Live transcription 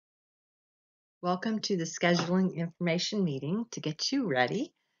Welcome to the scheduling information meeting to get you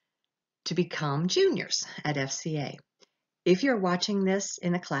ready to become juniors at FCA. If you're watching this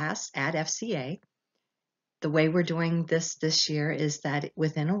in a class at FCA, the way we're doing this year is that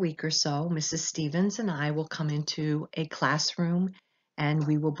within a week or so, Mrs. Stevens and I will come into a classroom and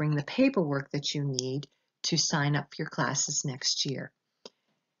we will bring the paperwork that you need to sign up for your classes next year.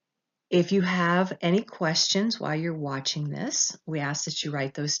 If you have any questions while you're watching this, we ask that you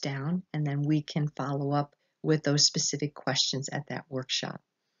write those down and then we can follow up with those specific questions at that workshop.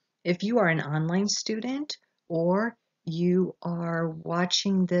 If you are an online student or you are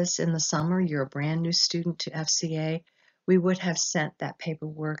watching this in the summer, you're a brand new student to FCA, we would have sent that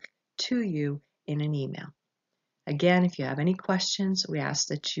paperwork to you in an email. Again, if you have any questions, we ask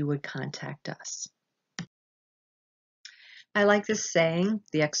that you would contact us. I like this saying,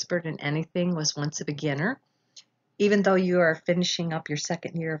 the expert in anything was once a beginner. Even though you are finishing up your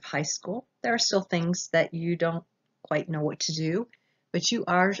second year of high school, there are still things that you don't quite know what to do, but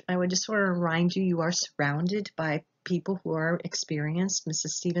I would just want to remind you, you are surrounded by people who are experienced.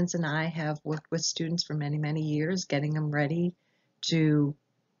 Mrs. Stevens and I have worked with students for many, many years, getting them ready to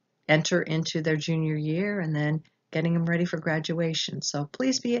enter into their junior year and then getting them ready for graduation. So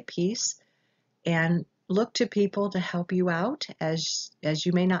please be at peace and look to people to help you out as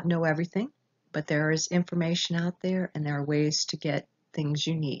you may not know everything, but there is information out there and there are ways to get things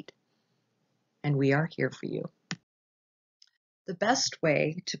you need. And we are here for you. The best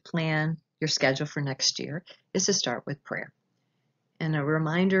way to plan your schedule for next year is to start with prayer. And a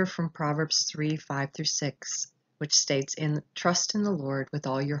reminder from Proverbs 3:5-6, which states, trust in the Lord with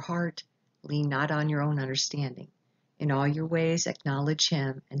all your heart, lean not on your own understanding. In all your ways, acknowledge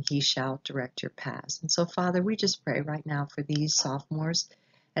him, and he shall direct your paths. And so, Father, we just pray right now for these sophomores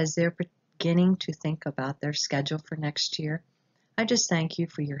as they're beginning to think about their schedule for next year. I just thank you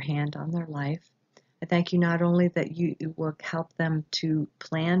for your hand on their life. I thank you not only that you will help them to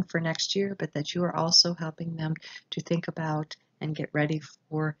plan for next year, but that you are also helping them to think about and get ready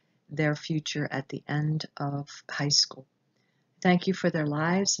for their future at the end of high school. Thank you for their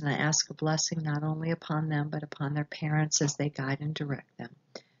lives, and I ask a blessing not only upon them, but upon their parents as they guide and direct them.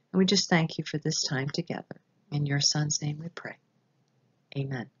 And we just thank you for this time together. In your Son's name we pray.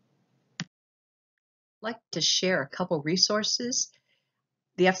 Amen. I'd like to share a couple resources.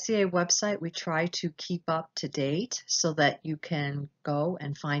 The FCA website, we try to keep up to date so that you can go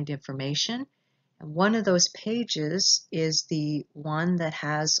and find information. And one of those pages is the one that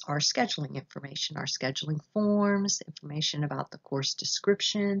has our scheduling information, our scheduling forms, information about the course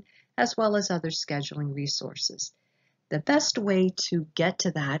description, as well as other scheduling resources. The best way to get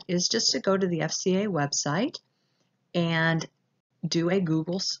to that is just to go to the FCA website and do a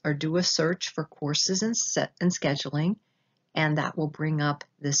Google or do a search for courses and scheduling, and that will bring up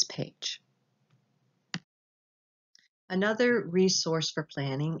this page. Another resource for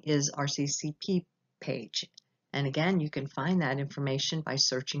planning is our CCP page. And again, you can find that information by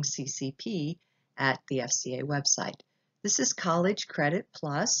searching CCP at the FCA website. This is College Credit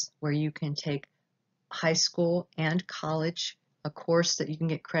Plus, where you can take high school and college, a course that you can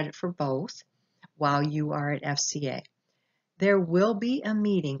get credit for both while you are at FCA. There will be a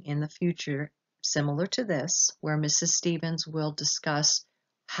meeting in the future similar to this, where Mrs. Stevens will discuss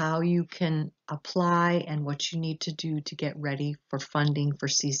how you can apply and what you need to do to get ready for funding for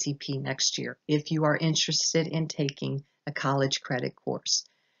CCP next year if you are interested in taking a college credit course.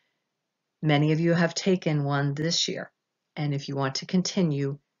 Many of you have taken one this year, and if you want to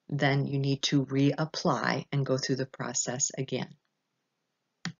continue, then you need to reapply and go through the process again.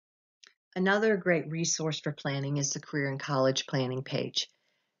 Another great resource for planning is the Career and College Planning page.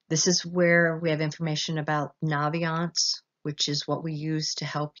 This is where we have information about Naviance, which is what we use to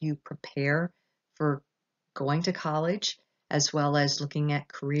help you prepare for going to college, as well as looking at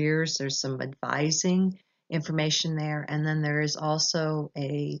careers. There's some advising information there. And then there is also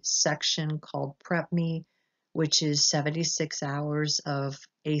a section called Prep Me, which is 76 hours of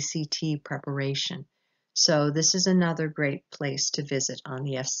ACT preparation. So this is another great place to visit on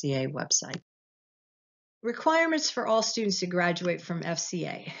the FCA website. Requirements for all students to graduate from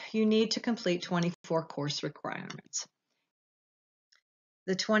FCA. You need to complete 24 course requirements.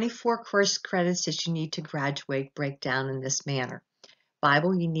 The 24 course credits that you need to graduate break down in this manner.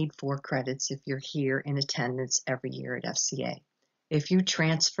 Bible, you need 4 credits if you're here in attendance every year at FCA. If you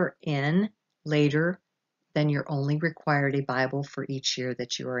transfer in later, then you're only required a Bible for each year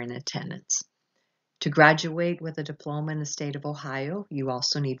that you are in attendance. To graduate with a diploma in the state of Ohio, you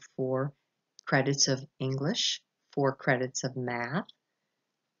also need 4 credits of English, 4 credits of math,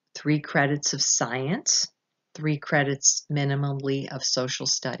 3 credits of science, 3 credits minimally of social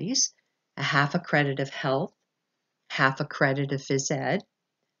studies, a half a credit of health, half a credit of phys ed,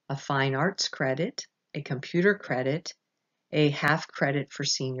 a fine arts credit, a computer credit, a half credit for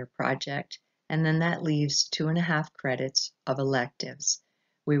senior project, and then that leaves 2.5 credits of electives.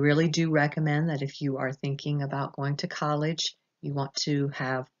 We really do recommend that if you are thinking about going to college, you want to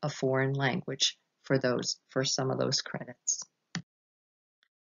have a foreign language for some of those credits.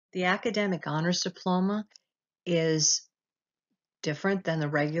 The academic honors diploma is different than the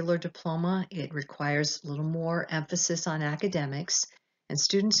regular diploma. It requires a little more emphasis on academics, and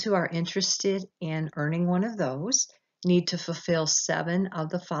students who are interested in earning one of those need to fulfill 7 of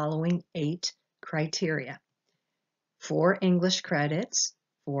the following 8 criteria: 4 English credits,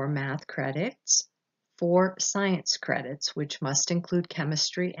 4 math credits, 4 science credits, which must include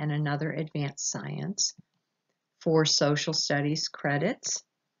chemistry and another advanced science, 4 social studies credits,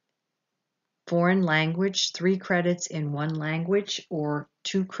 foreign language, 3 credits in one language or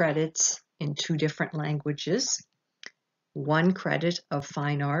 2 credits in 2 different languages, 1 credit of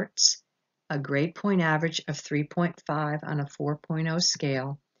fine arts, a grade point average of 3.5 on a 4.0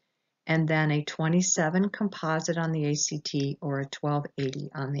 scale, and then a 27 composite on the ACT or a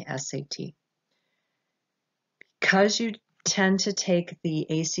 1280 on the SAT. Because you tend to take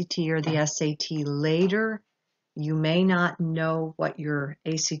the ACT or the SAT later, you may not know what your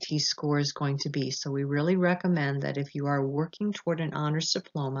ACT score is going to be. So we really recommend that if you are working toward an honors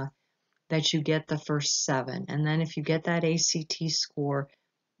diploma, that you get the first 7. And then if you get that ACT score,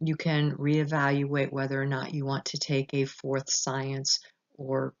 you can reevaluate whether or not you want to take a 4th science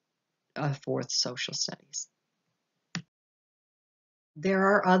or a 4th social studies. There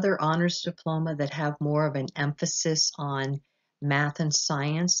are other honors diploma that have more of an emphasis on math and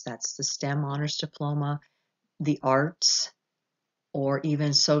science. That's the STEM honors diploma, the arts, or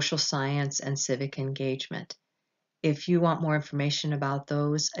even social science and civic engagement. If you want more information about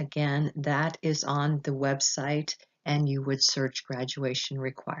those, again, that is on the website and you would search graduation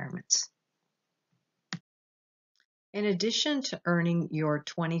requirements. In addition to earning your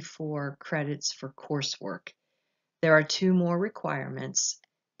 24 credits for coursework, there are 2 more requirements.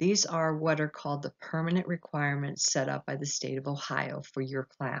 These are what are called the permanent requirements set up by the state of Ohio for your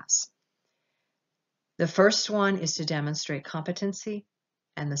class. The first one is to demonstrate competency,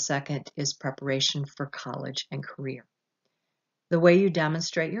 and the second is preparation for college and career. The way you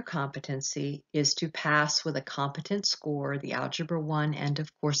demonstrate your competency is to pass with a competent score the Algebra 1 end of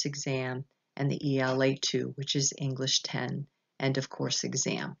course exam and the ELA 2, which is English 10 end of course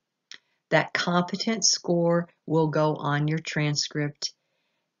exam. That competent score will go on your transcript.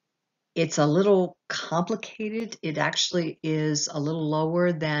 It's a little complicated. It actually is a little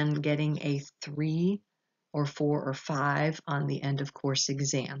lower than getting a 3 or 4 or 5 on the end of course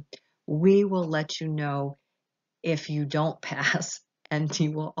exam. We will let you know if you don't pass, and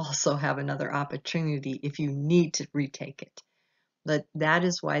you will also have another opportunity if you need to retake it. But that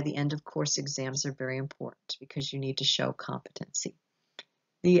is why the end of course exams are very important, because you need to show competency.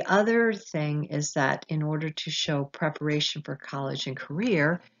 The other thing is that in order to show preparation for college and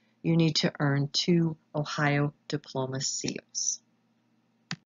career, you need to earn 2 Ohio diploma seals.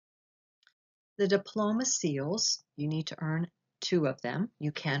 The diploma seals, you need to earn 2 of them.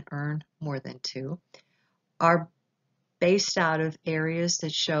 You can't earn more than 2, are based out of areas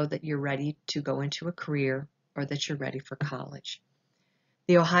that show that you're ready to go into a career or that you're ready for college.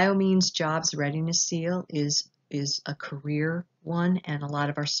 The Ohio Means Jobs Readiness Seal is a career one, and a lot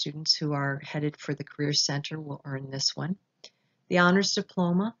of our students who are headed for the Career Center will earn this one. The Honors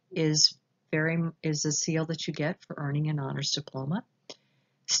Diploma is a seal that you get for earning an honors diploma.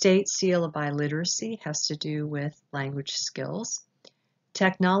 State Seal of Biliteracy has to do with language skills.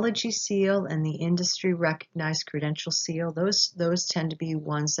 Technology Seal and the Industry Recognized Credential Seal, those tend to be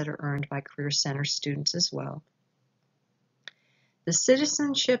ones that are earned by Career Center students as well. The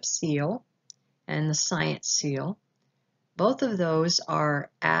Citizenship Seal and the Science Seal, both of those are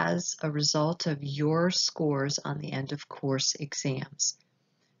as a result of your scores on the end of course exams.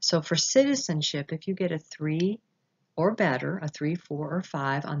 So for citizenship, if you get a 3 or better, a 3, 4, or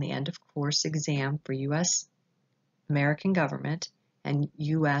 5 on the end of course exam for U.S. American government and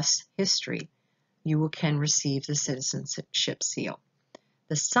U.S. history, you can receive the Citizenship Seal.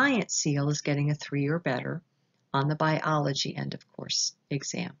 The Science Seal is getting a 3 or better on the biology end of course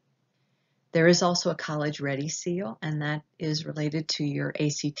exam. There is also a College Ready Seal, and that is related to your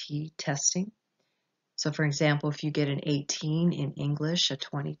ACT testing. So for example, if you get an 18 in English, a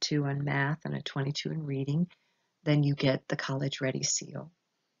 22 in math, and a 22 in reading, then you get the College Ready Seal.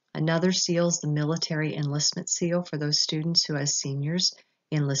 Another seal is the Military Enlistment Seal for those students who, as seniors,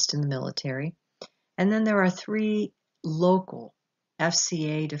 enlist in the military. And then there are 3 local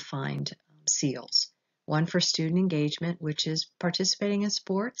FCA-defined SEALs. One for student engagement, which is participating in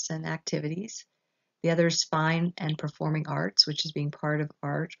sports and activities. The other is fine and performing arts, which is being part of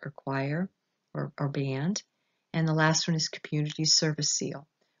art or choir or band. And the last one is community service SEAL,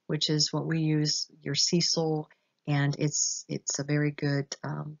 which is what we use, your CECL, and it's a very good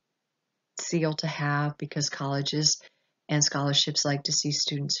SEAL to have because colleges and scholarships like to see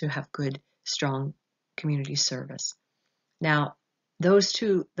students who have good, strong community service. Now, those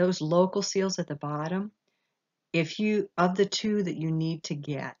local SEALs at the bottom, of the two that you need to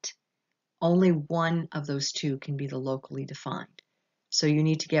get, only one of those two can be the locally defined. So you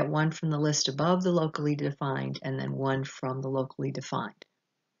need to get one from the list above the locally defined and then one from the locally defined.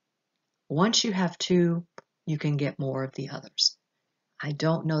 Once you have two, you can get more of the others. I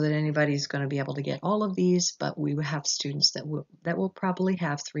don't know that anybody's going to be able to get all of these, but we will have students that will probably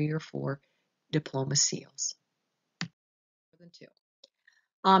have 3 or 4 diploma SEALs. More than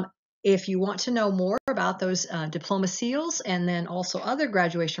 2. If you want to know more about those diploma SEALs and then also other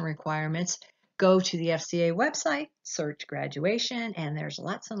graduation requirements, go to the FCA website, search graduation, and there's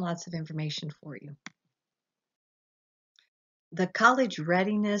lots and lots of information for you. The college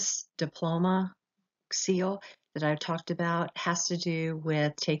readiness diploma SEAL that I've talked about has to do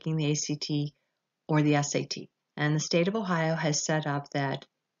with taking the ACT or the SAT. And the state of Ohio has set up that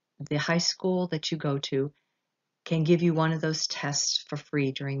the high school that you go to can give you one of those tests for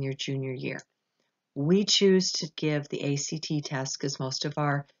free during your junior year. We choose to give the ACT test because most of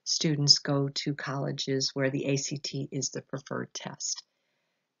our students go to colleges where the ACT is the preferred test.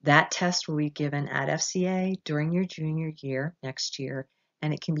 That test will be given at FCA during your junior year next year,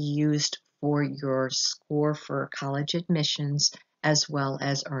 and it can be used for your score for college admissions as well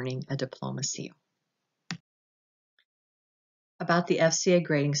as earning a diploma SEAL. About the FCA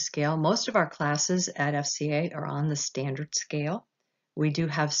grading scale, most of our classes at FCA are on the standard scale. We do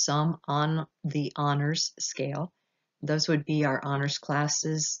have some on the honors scale. Those would be our honors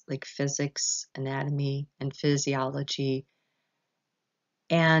classes like physics, anatomy, and physiology,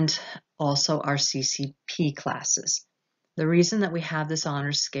 and also our CCP classes. The reason that we have this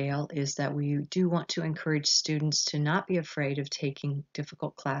honors scale is that we do want to encourage students to not be afraid of taking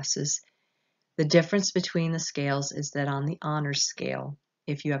difficult classes. The difference between the scales is that on the honors scale,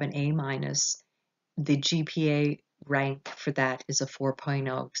 if you have an A-, the GPA rank for that is a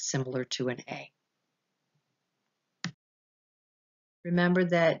 4.0, similar to an A. Remember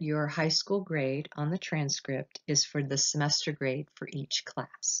that your high school grade on the transcript is for the semester grade for each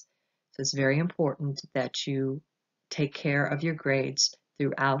class. So it's very important that you take care of your grades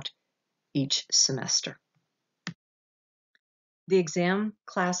throughout each semester. The exam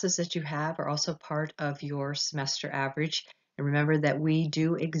classes that you have are also part of your semester average. And remember that we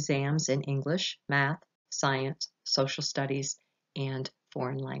do exams in English, math, science, social studies, and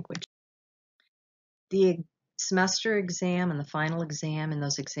foreign language. The semester exam and the final exam and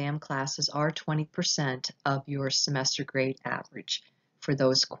those exam classes are 20% of your semester grade average for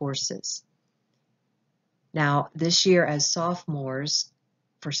those courses. Now, this year as sophomores,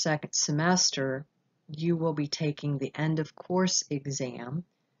 for second semester, you will be taking the end of course exam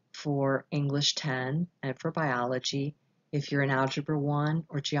for English 10 and for biology. If you're in Algebra 1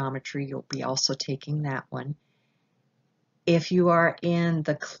 or Geometry, you'll be also taking that one. If you are in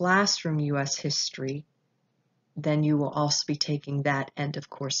the classroom U.S. History, then you will also be taking that end of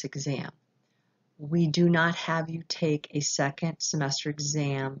course exam. We do not have you take a second semester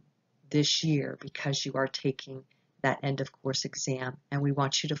exam this year because you are taking that end of course exam, and we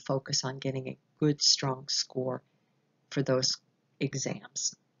want you to focus on getting a good, strong score for those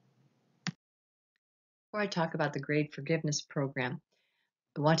exams. Before I talk about the grade forgiveness program,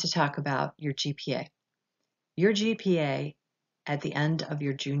 I want to talk about your GPA. Your GPA at the end of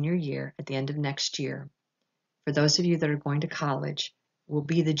your junior year, at the end of next year, for those of you that are going to college, will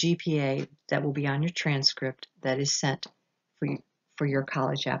be the GPA that will be on your transcript that is sent for your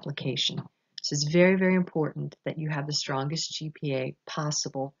college application. So it's very, very important that you have the strongest GPA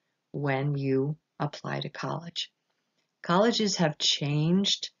possible when you apply to college. Colleges have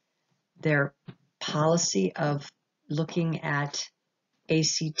changed their policy of looking at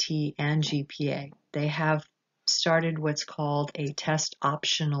ACT and GPA. They have started what's called a test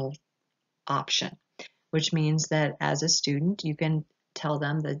optional option, which means that as a student, you can tell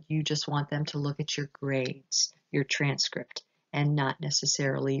them that you just want them to look at your grades, your transcript, and not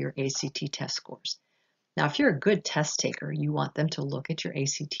necessarily your ACT test scores. Now, if you're a good test taker, you want them to look at your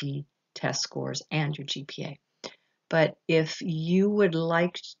ACT test scores and your GPA. But if you would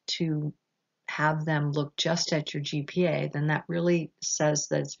like to have them look just at your GPA, then that really says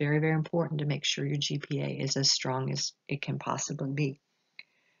that it's very, very important to make sure your GPA is as strong as it can possibly be.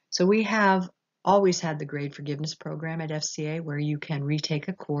 So we have always had the grade forgiveness program at FCA where you can retake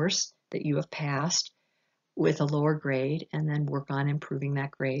a course that you have passed with a lower grade and then work on improving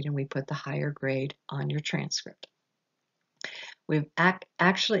that grade, and we put the higher grade on your transcript. We've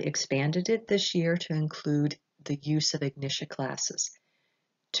actually expanded it this year to include the use of Ignitia classes.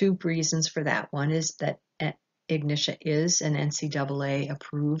 Two reasons for that. One is that Ignitia is an NCAA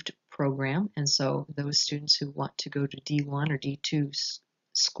approved program, and so those students who want to go to D1 or D2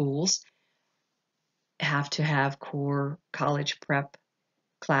 schools have to have core college prep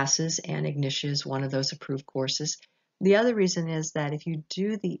classes, and Ignitia is one of those approved courses. The other reason is that if you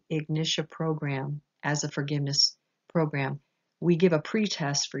do the Ignitia program as a forgiveness program, we give a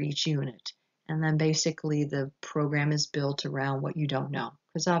pretest for each unit. And then basically the program is built around what you don't know.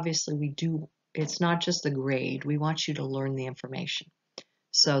 Because obviously it's not just the grade, we want you to learn the information.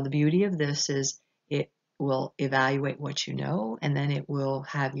 So the beauty of this is it will evaluate what you know, and then it will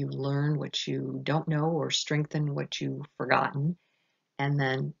have you learn what you don't know or strengthen what you've forgotten, and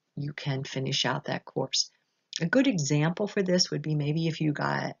then you can finish out that course. A good example for this would be maybe if you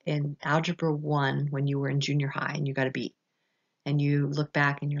got in Algebra 1 when you were in junior high and you got a B, and you look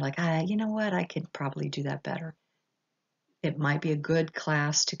back and you're like, you know what, I could probably do that better. It might be a good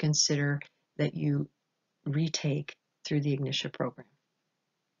class to consider that you retake through the Ignitia program.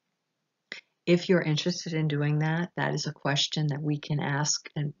 If you're interested in doing that, that is a question that we can ask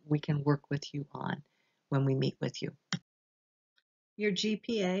and we can work with you on when we meet with you. Your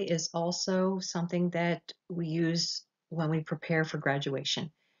GPA is also something that we use when we prepare for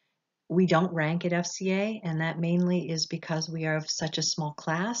graduation. We don't rank at FCA, and that mainly is because we are such a small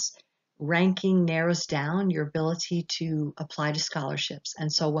class. Ranking narrows down your ability to apply to scholarships.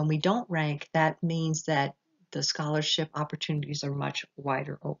 And so when we don't rank, that means that the scholarship opportunities are much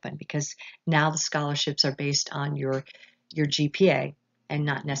wider open, because now the scholarships are based on your GPA and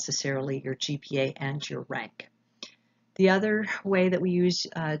not necessarily your GPA and your rank. The other way that we use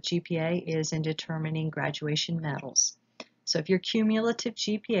GPA is in determining graduation medals. So if your cumulative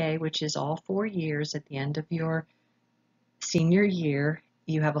GPA, which is all 4 years at the end of your senior year,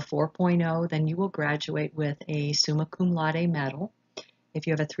 you have a 4.0, then you will graduate with a summa cum laude medal. If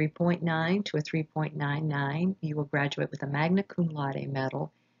you have a 3.9 to a 3.99, you will graduate with a magna cum laude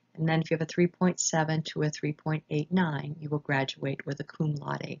medal. And then if you have a 3.7 to a 3.89, you will graduate with a cum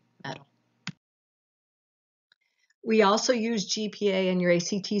laude medal. We also use GPA and your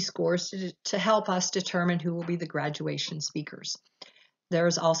ACT scores to help us determine who will be the graduation speakers.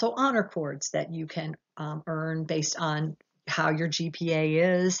 There's also honor cords that you can earn based on how your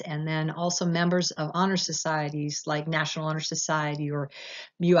GPA is, and then also members of honor societies like National Honor Society or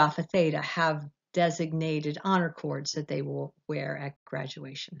Mu Alpha Theta have designated honor cords that they will wear at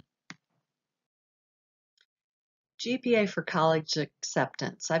graduation. GPA for college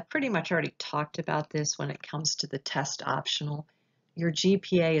acceptance. I've pretty much already talked about this when it comes to the test optional. Your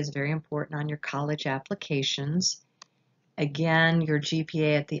GPA is very important on your college applications. Again, your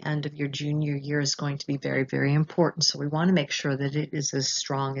GPA at the end of your junior year is going to be very, very important, so we want to make sure that it is as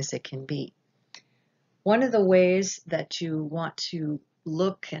strong as it can be. One of the ways that you want to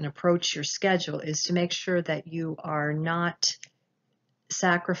look and approach your schedule is to make sure that you are not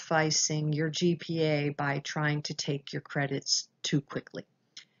sacrificing your GPA by trying to take your credits too quickly.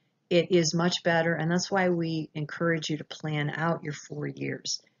 It is much better, and that's why we encourage you to plan out your 4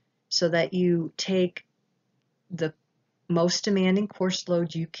 years so that you take the most demanding course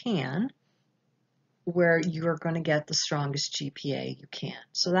load you can where you're going to get the strongest GPA you can.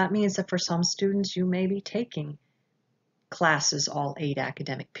 So that means that for some students you may be taking classes all 8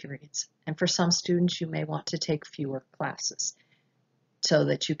 academic periods, and for some students you may want to take fewer classes so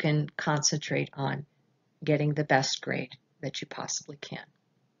that you can concentrate on getting the best grade that you possibly can.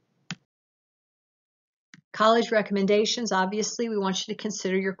 College recommendations, obviously we want you to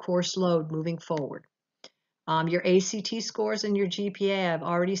consider your course load moving forward. Your ACT scores and your GPA, I've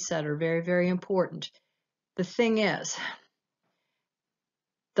already said, are very, very important. The thing is,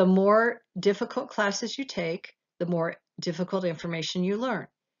 the more difficult classes you take, the more difficult information you learn.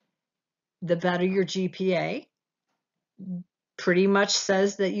 The better your GPA pretty much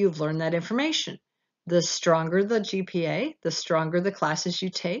says that you've learned that information. The stronger the GPA, the stronger the classes you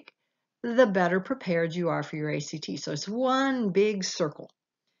take, the better prepared you are for your ACT. So it's one big circle.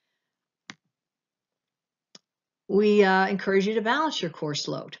 We encourage you to balance your course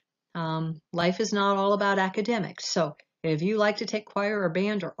load. Life is not all about academics. So if you like to take choir or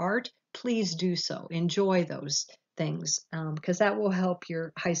band or art, please do so. Enjoy those things because that will help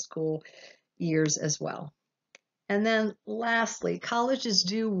your high school years as well. And then lastly, colleges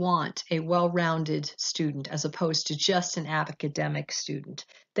do want a well-rounded student as opposed to just an academic student.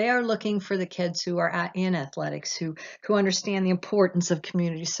 They are looking for the kids who are in athletics, who understand the importance of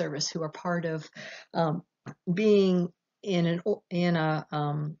community service, who are part of being in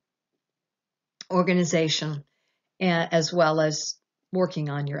a organization, as well as working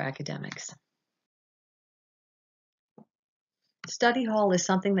on your academics. Study hall is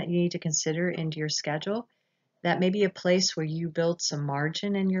something that you need to consider into your schedule. That may be a place where you build some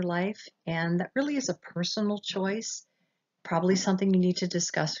margin in your life, and that really is a personal choice, probably something you need to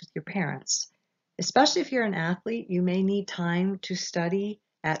discuss with your parents. Especially if you're an athlete, you may need time to study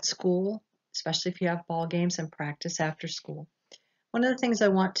at school, especially if you have ball games and practice after school. One of the things I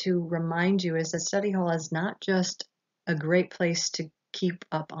want to remind you is that study hall is not just a great place to keep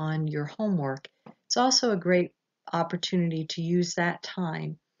up on your homework. It's also a great opportunity to use that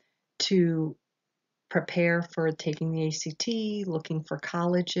time to prepare for taking the ACT, looking for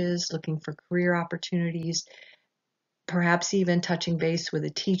colleges, looking for career opportunities, perhaps even touching base with a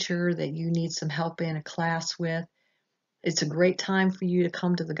teacher that you need some help in a class with. It's a great time for you to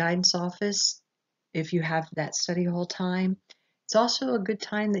come to the guidance office if you have that study hall time. It's also a good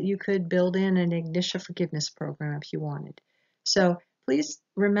time that you could build in an Ignitia forgiveness program if you wanted. So please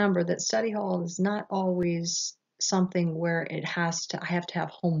remember that study hall is not always something where I have to have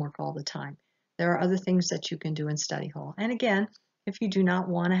homework all the time. There are other things that you can do in study hall. And again, if you do not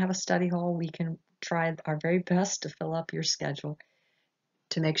want to have a study hall, we can try our very best to fill up your schedule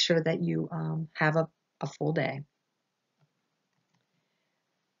to make sure that you have a full day.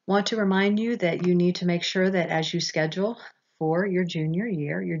 Want to remind you that you need to make sure that as you schedule for your junior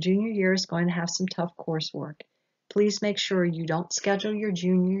year is going to have some tough coursework. Please make sure you don't schedule your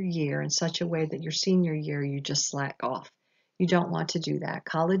junior year in such a way that your senior year you just slack off. You don't want to do that.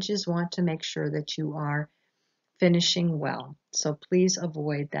 Colleges want to make sure that you are finishing well. So please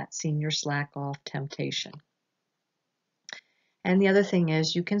avoid that senior slack off temptation. And the other thing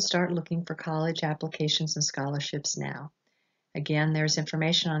is you can start looking for college applications and scholarships now. Again, there's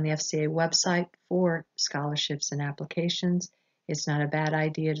information on the FCA website for scholarships and applications. It's not a bad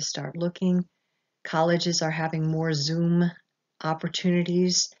idea to start looking. Colleges are having more Zoom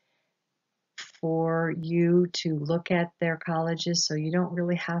opportunities for you to look at their colleges, so you don't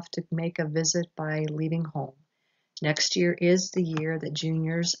really have to make a visit by leaving home. Next year is the year that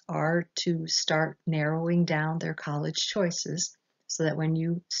juniors are to start narrowing down their college choices so that when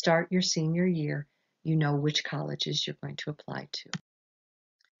you start your senior year, you know which colleges you're going to apply to.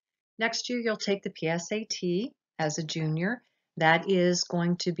 Next year, you'll take the PSAT as a junior. That is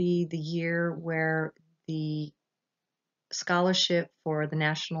going to be the year where the scholarship for the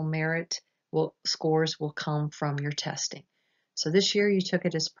national merit scores will come from your testing. So this year you took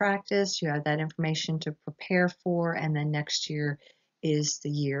it as practice, you have that information to prepare for, and then next year is the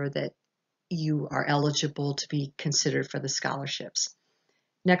year that you are eligible to be considered for the scholarships.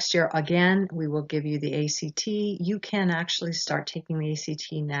 Next year, again, we will give you the ACT. You can actually start taking the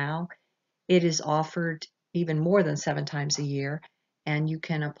ACT now. It is offered even more than 7 times a year, and you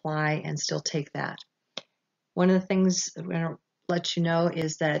can apply and still take that. One of the things I'm going to let you know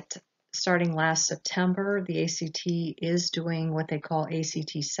is that starting last September, the ACT is doing what they call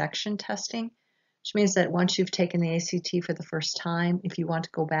ACT section testing, which means that once you've taken the ACT for the first time, if you want to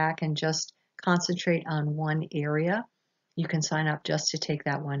go back and just concentrate on one area, you can sign up just to take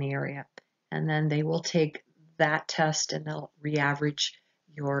that one area. And then they will take that test and they'll re-average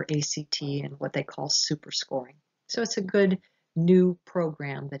your ACT and what they call super scoring. So it's a good new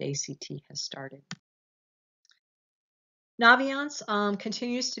program that ACT has started. Naviance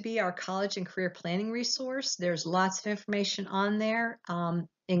continues to be our college and career planning resource. There's lots of information on there,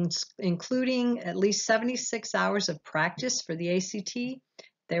 including at least 76 hours of practice for the ACT.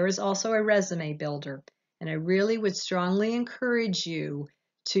 There is also a resume builder, and I really would strongly encourage you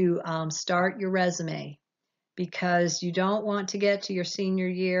to start your resume because you don't want to get to your senior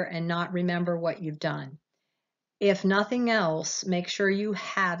year and not remember what you've done. If nothing else, make sure you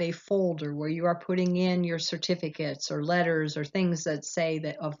have a folder where you are putting in your certificates or letters or things that say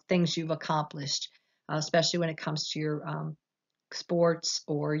that of things you've accomplished, especially when it comes to your sports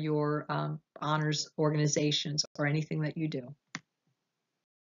or your honors organizations or anything that you do.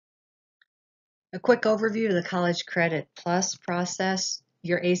 A quick overview of the College Credit Plus process.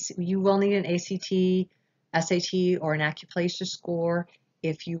 You will need an ACT, SAT, or an Accuplacer score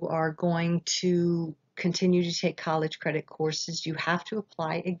if you are going to continue to take college credit courses. You have to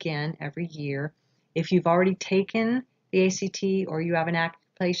apply again every year. If you've already taken the ACT or you have an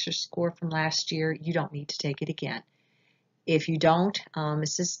Accuplacer score from last year, you don't need to take it again. If you don't,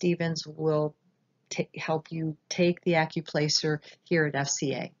 Mrs. Stevens will help you take the AccuPlacer here at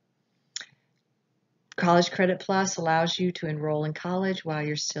FCA. College Credit Plus allows you to enroll in college while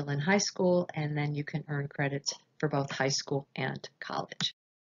you're still in high school, and then you can earn credits for both high school and college.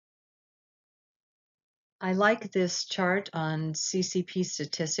 I like this chart on CCP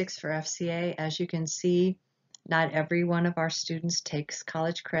statistics for FCA. As you can see, not every one of our students takes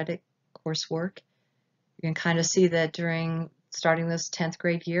college credit coursework. You can kind of see that during starting this 10th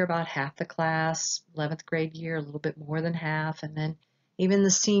grade year, about half the class, 11th grade year, a little bit more than half, and then even the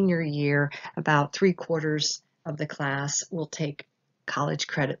senior year, about 3/4 of the class will take college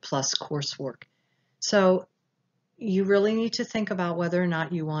credit plus coursework. So you really need to think about whether or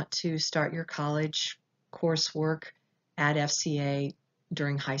not you want to start your college coursework at FCA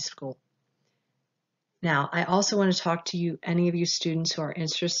during high school. Now, I also want to talk to you, any of you students who are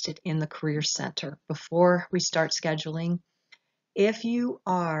interested in the Career Center. Before we start scheduling, if you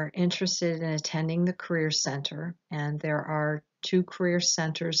are interested in attending the Career Center, and there are 2 career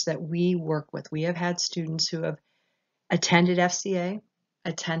centers that we work with, we have had students who have attended FCA,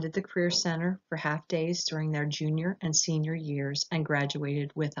 attended the Career Center for half days during their junior and senior years, and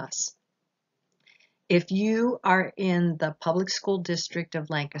graduated with us. If you are in the public school district of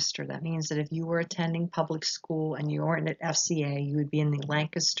Lancaster, that means that if you were attending public school and you weren't at FCA, you would be in the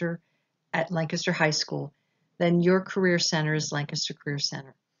Lancaster High School, then your career center is Lancaster Career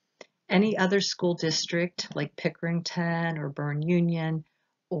Center. Any other school district like Pickerington or Berne Union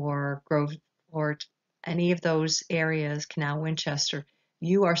or Grove or any of those areas, Canal Winchester,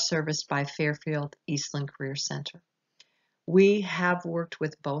 you are serviced by Fairfield Eastland Career Center. We have worked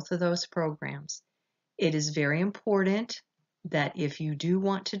with both of those programs. It is very important that if you do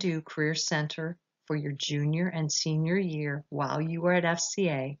want to do Career Center for your junior and senior year while you are at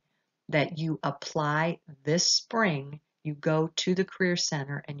FCA, that you apply this spring. You go to the Career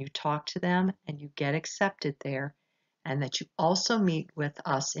Center and you talk to them and you get accepted there, and that you also meet with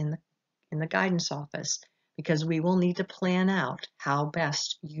us in the guidance office, because we will need to plan out how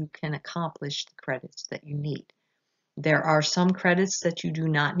best you can accomplish the credits that you need. There are some credits that you do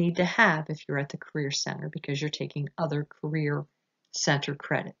not need to have if you're at the Career Center because you're taking other Career Center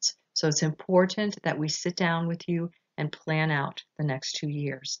credits. So it's important that we sit down with you and plan out the next 2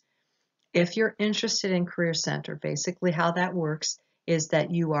 years. If you're interested in Career Center, basically how that works is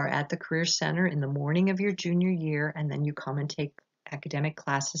that you are at the Career Center in the morning of your junior year, and then you come and take academic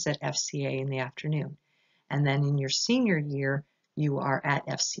classes at FCA in the afternoon. And then in your senior year, you are at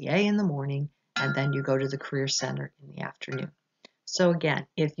FCA in the morning, and then you go to the Career Center in the afternoon. So again,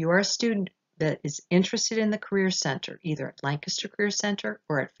 if you are a student that is interested in the Career Center, either at Lancaster Career Center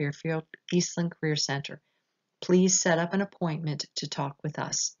or at Fairfield Eastland Career Center, please set up an appointment to talk with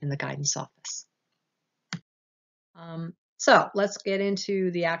us in the guidance office. So let's get into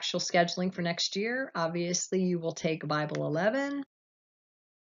the actual scheduling for next year. Obviously, you will take Bible 11.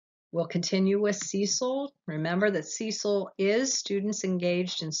 We'll continue with Cecil. Remember that Cecil is Students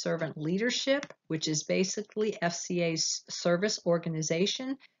Engaged in Servant Leadership, which is basically FCA's service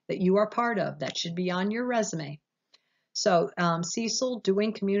organization that you are part of. That should be on your resume. So Cecil,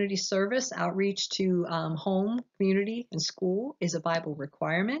 doing community service, outreach to home, community, and school is a Bible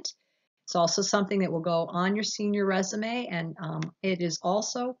requirement. It's also something that will go on your senior resume, and it is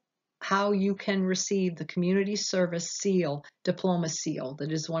also how you can receive the Community Service Seal, Diploma Seal,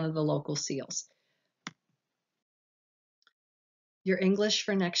 that is one of the local seals. Your English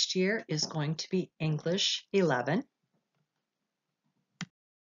for next year is going to be English 11.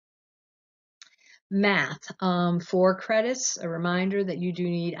 Math, 4 credits, a reminder that you do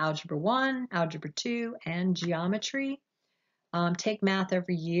need Algebra 1, Algebra 2, and Geometry. Take math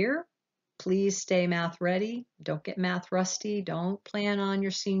every year. Please stay math ready. Don't get math rusty. Don't plan on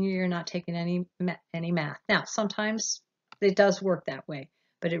your senior year not taking any math. Now, sometimes it does work that way,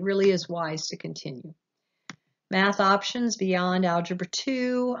 but it really is wise to continue. Math options beyond Algebra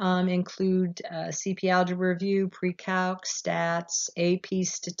 2 include CP Algebra Review, Pre-Calc, Stats, AP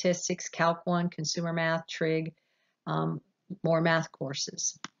Statistics, Calc 1, Consumer Math, Trig, more math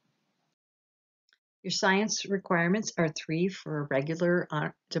courses. Your science requirements are 3 for a regular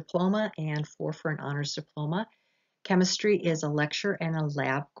diploma and 4 for an honors diploma. Chemistry is a lecture and a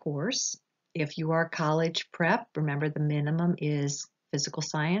lab course. If you are college prep, remember the minimum is physical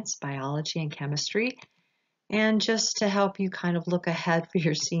science, biology, and chemistry. And just to help you kind of look ahead for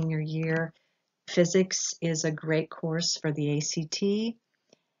your senior year, physics is a great course for the ACT.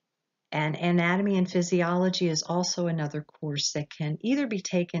 And anatomy and physiology is also another course that can either be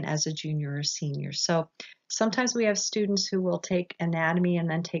taken as a junior or senior. So sometimes we have students who will take anatomy and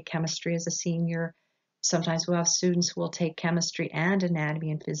then take chemistry as a senior. Sometimes we'll have students who will take chemistry and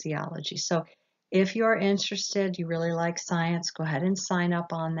anatomy and physiology. So if you're interested, you really like science, go ahead and sign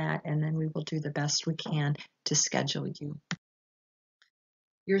up on that, and then we will do the best we can to schedule you.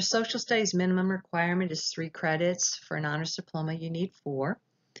 Your social studies minimum requirement is 3 credits. For an honors diploma, you need 4.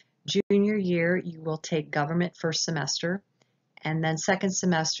 Junior year, you will take government first semester, and then second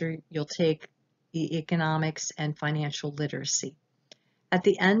semester, you'll take economics and financial literacy. At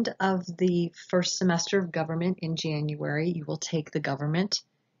the end of the first semester of government in January, you will take the government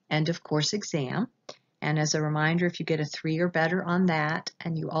end of course exam. And as a reminder, if you get a 3 or better on that,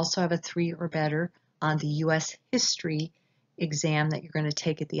 and you also have a 3 or better on the U.S. history exam that you're going to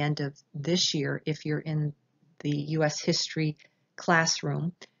take at the end of this year, if you're in the U.S. history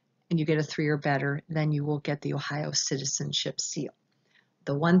classroom and you get a 3 or better, then you will get the Ohio Citizenship Seal.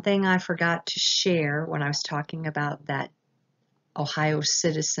 The one thing I forgot to share when I was talking about that Ohio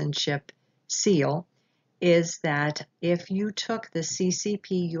Citizenship Seal is that if you took the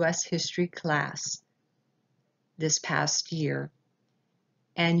CCP U.S. History class this past year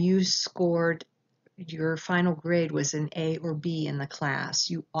and you scored, your final grade was an A or B in the class,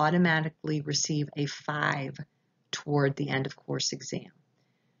 you automatically receive a 5 toward the end of course exam.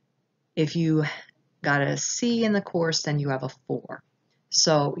 If you got a C in the course, then you have a 4.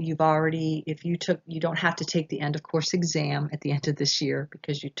 So you've already, if you took, you don't have to take the end of course exam at the end of this year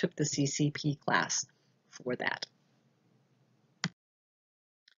because you took the CCP class for that.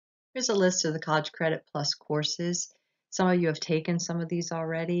 Here's a list of the College Credit Plus courses. Some of you have taken some of these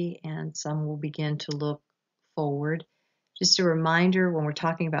already, and some will begin to look forward. Just a reminder, when we're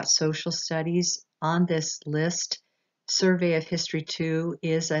talking about social studies, on this list, Survey of History 2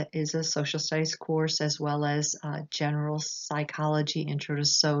 is a social studies course, as well as General Psychology, Intro to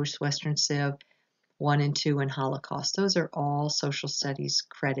Soc, Western Civ 1 and 2, and Holocaust. Those are all social studies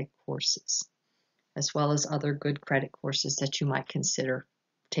credit courses, as well as other good credit courses that you might consider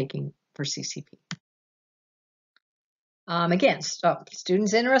taking for CCP. Again,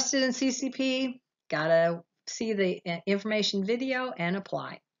 students interested in CCP, gotta see the information video and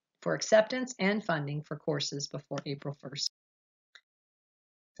apply for acceptance and funding for courses before April 1st.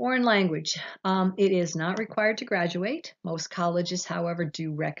 Foreign language. It is not required to graduate. Most colleges, however,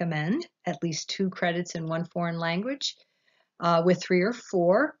 do recommend at least 2 credits in one foreign language, with 3 or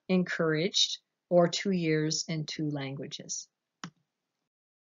 4 encouraged, or 2 years in 2 languages.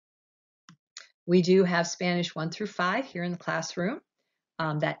 We do have Spanish 1 through 5 here in the classroom.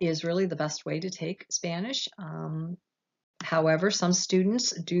 That is really the best way to take Spanish. However, some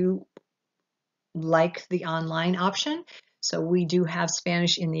students do like the online option. So we do have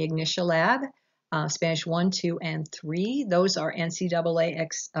Spanish in the Ignitia Lab, Spanish 1, 2, and 3. Those are NCAA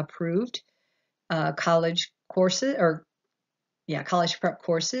approved college courses, or college prep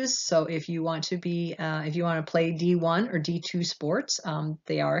courses. So if you want to be, if you want to play D1 or D2 sports,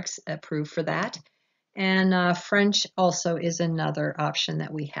 they are approved for that. And French also is another option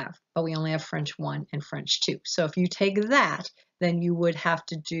that we have, but we only have French 1 and French 2. So if you take that, then you would have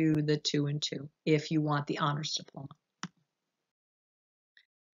to do the 2 and 2 if you want the honors diploma.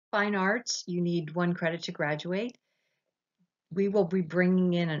 Fine arts, you need 1 credit to graduate. We will be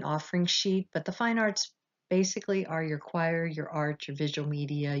bringing in an offering sheet, but the fine arts basically are your choir, your art, your visual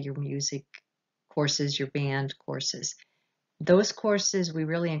media, your music courses, your band courses. Those courses we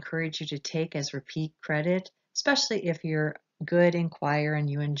really encourage you to take as repeat credit, especially if you're good in choir and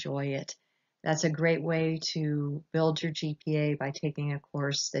you enjoy it. That's a great way to build your GPA by taking a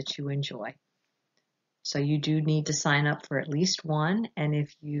course that you enjoy. So you do need to sign up for at least 1, and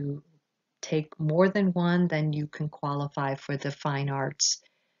if you take more than 1, then you can qualify for the Fine Arts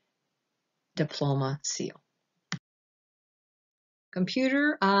Diploma Seal.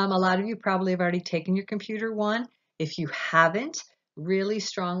 Computer, a lot of you probably have already taken your computer 1. If you haven't, really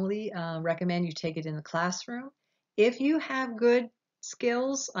strongly recommend you take it in the classroom. If you have good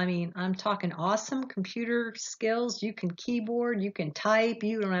skills, I mean, I'm talking awesome computer skills, you can keyboard, you can type,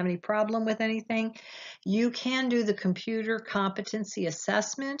 you don't have any problem with anything, you can do the computer competency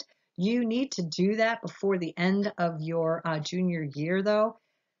assessment. You need to do that before the end of your junior year though.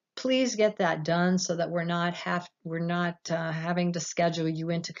 Please get that done so that we're not having to schedule you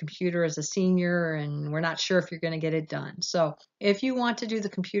into computer as a senior and we're not sure if you're going to get it done. So if you want to do the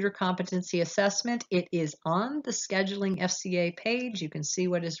computer competency assessment, it is on the scheduling FCA page. You can see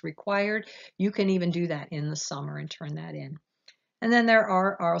what is required. You can even do that in the summer and turn that in. And then there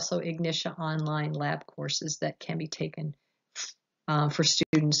are also Ignitia online lab courses that can be taken for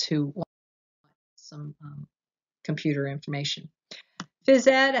students who want some computer information. Phys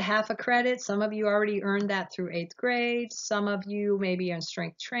Ed, a half a credit. Some of you already earned that through 8th grade. Some of you may be on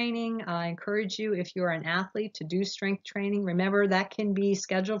strength training. I encourage you, if you're an athlete, to do strength training. Remember, that can be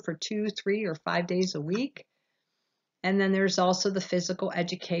scheduled for 2, 3, or 5 days a week. And then there's also the physical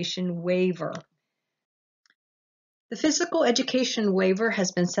education waiver. The physical education waiver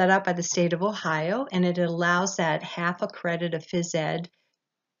has been set up by the state of Ohio, and it allows that half a credit of phys ed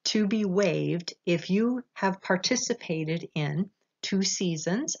to be waived if you have participated in 2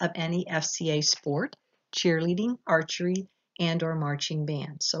 seasons of any FCA sport, cheerleading, archery, and or marching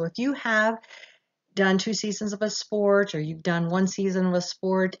band. So if you have done 2 seasons of a sport, or you've done 1 season of a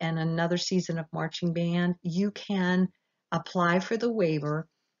sport and another season of marching band, you can apply for the waiver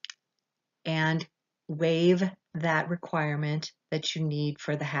and waive that requirement that you need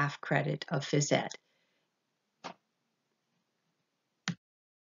for the half credit of phys ed.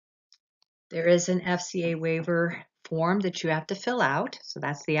 There is an FCA waiver form that you have to fill out. So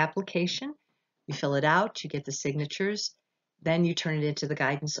that's the application. You fill it out, you get the signatures, then you turn it into the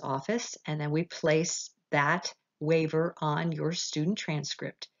guidance office, and then we place that waiver on your student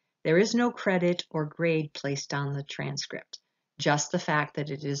transcript. There is no credit or grade placed on the transcript, just the fact that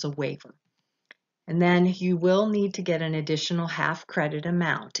it is a waiver. And then you will need to get an additional half credit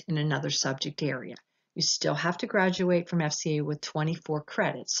amount in another subject area. You still have to graduate from FCA with 24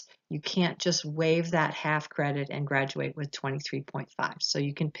 credits. You can't just waive that half credit and graduate with 23.5. So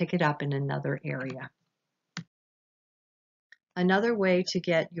you can pick it up in another area. Another way to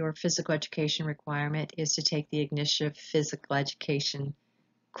get your physical education requirement is to take the Ignitia Physical Education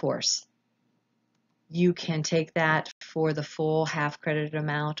course. You can take that for the full half credit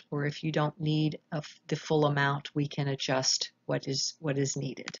amount, or if you don't need the full amount, we can adjust what is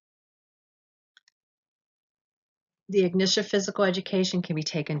needed. The Ignitia Physical Education can be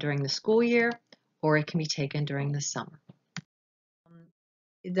taken during the school year, or it can be taken during the summer.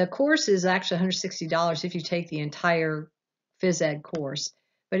 The course is actually $160 if you take the entire phys ed course,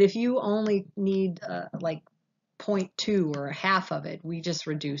 but if you only need like 0.2 or a half of it, we just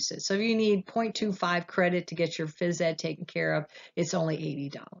reduce it. So if you need 0.25 credit to get your phys ed taken care of, it's only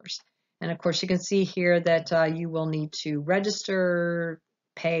 $80. And of course, you can see here that you will need to register,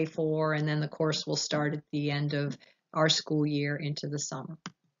 pay for, and then the course will start at the end of our school year into the summer.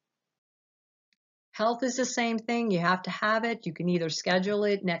 Health is the same thing. You have to have it. You can either schedule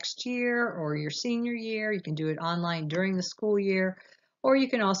it next year or your senior year. You can do it online during the school year, or you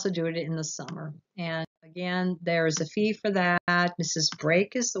can also do it in the summer. And again, there is a fee for that. Mrs.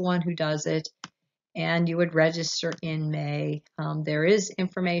 Brake is the one who does it, and you would register in May. There is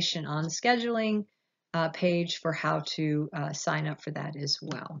information on the scheduling page for how to sign up for that as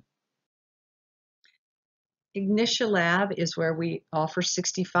well. Ignitia Lab is where we offer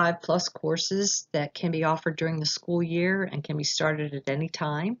 65 plus courses that can be offered during the school year and can be started at any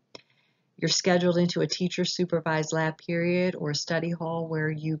time. You're scheduled into a teacher supervised lab period or a study hall where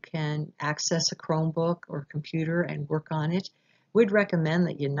you can access a Chromebook or computer and work on it. We'd recommend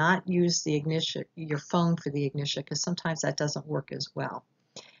that you not use the Ignitia, your phone for the Ignitia, because sometimes that doesn't work as well.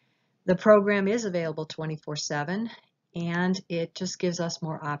 The program is available 24/7, and it just gives us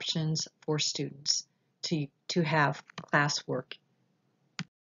more options for students to have classwork.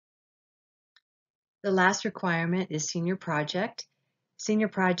 The last requirement is senior project. Senior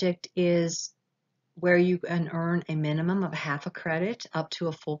project is where you can earn a minimum of half a credit up to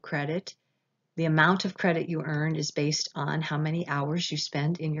a full credit. The amount of credit you earn is based on how many hours you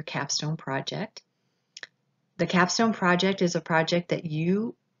spend in your capstone project. The capstone project is a project that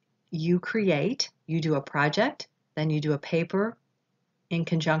you create. You do a project, then you do a paper in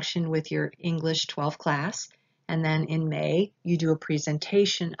conjunction with your English 12 class, and then in May you do a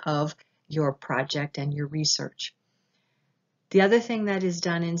presentation of your project and your research. The other thing that is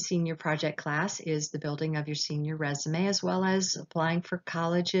done in senior project class is the building of your senior resume, as well as applying for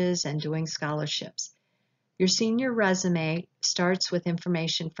colleges and doing scholarships. Your senior resume starts with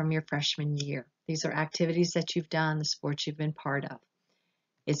information from your freshman year. These are activities that you've done, the sports you've been part of.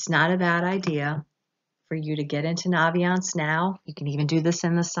 It's not a bad idea for you to get into Naviance now. You can even do this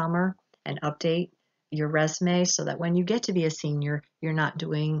in the summer and update your resume so that when you get to be a senior, you're not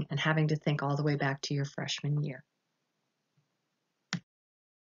doing and having to think all the way back to your freshman year.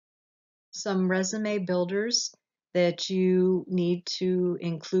 Some resume builders that you need to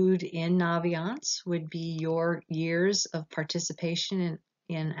include in Naviance would be your years of participation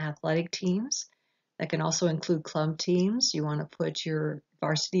in athletic teams. That can also include club teams. You want to put your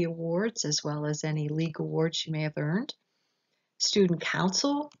varsity awards as well as any league awards you may have earned. Student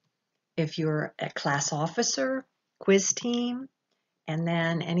council, if you're a class officer, quiz team, and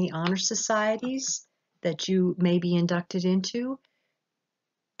then any honor societies that you may be inducted into.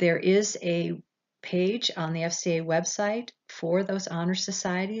 There is a page on the FCA website for those honor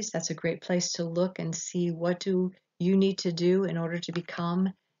societies. That's a great place to look and see what do you need to do in order to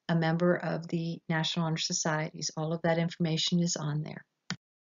become a member of the National Honor Societies. All of that information is on there.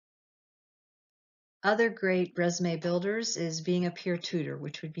 Other great resume builders is being a peer tutor,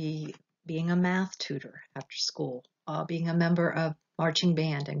 which would be being a math tutor after school, being a member of marching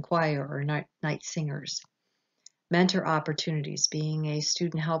band and choir or night singers. Mentor opportunities, being a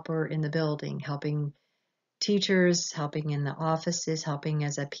student helper in the building, helping teachers, helping in the offices, helping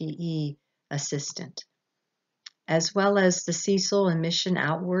as a PE assistant, as well as the Cecil and mission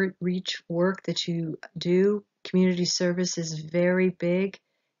outreach work that you do. Community service is very big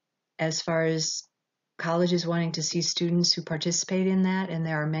as far as colleges wanting to see students who participate in that, and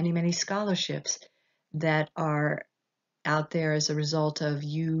there are many, many scholarships that are out there as a result of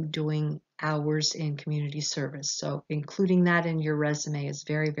you doing hours in community service. So including that in your resume is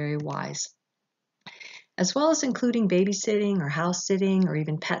very, very wise. As well as including babysitting or house sitting or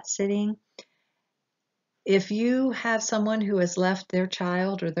even pet sitting. If you have someone who has left their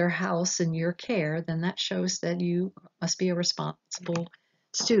child or their house in your care, then that shows that you must be a responsible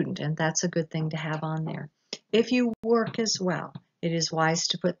student, and that's a good thing to have on there. If you work as well, it is wise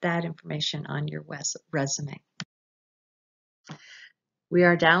to put that information on your resume. We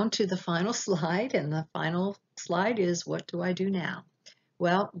are down to the final slide, and the final slide is, what do I do now?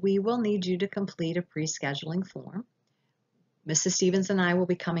 Well, we will need you to complete a pre-scheduling form. Mrs. Stevens and I will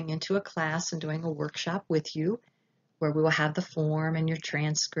be coming into a class and doing a workshop with you where we will have the form and your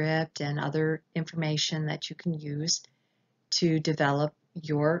transcript and other information that you can use to develop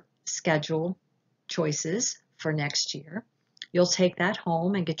your schedule choices for next year. You'll take that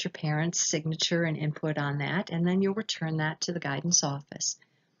home and get your parents' signature and input on that, and then you'll return that to the guidance office.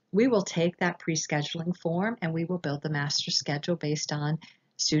 We will take that pre-scheduling form and we will build the master schedule based on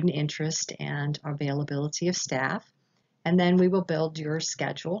student interest and availability of staff, and then we will build your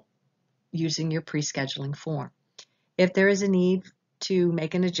schedule using your pre-scheduling form. If there is a need to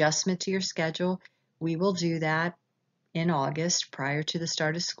make an adjustment to your schedule, we will do that in August prior to the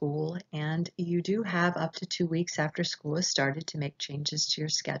start of school, and you do have up to 2 weeks after school has started to make changes to your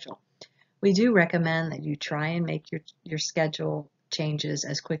schedule. We do recommend that you try and make your schedule changes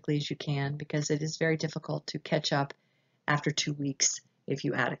as quickly as you can, because it is very difficult to catch up after 2 weeks if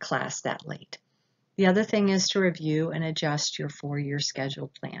you add a class that late. The other thing is to review and adjust your 4-year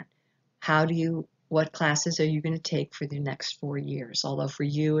schedule plan. What classes are you going to take for the next 4 years? Although for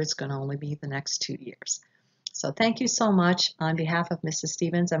you, it's going to only be the next 2 years. So thank you so much on behalf of Mrs.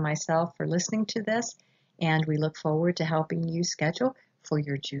 Stevens and myself for listening to this, and we look forward to helping you schedule for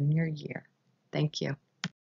your junior year. Thank you.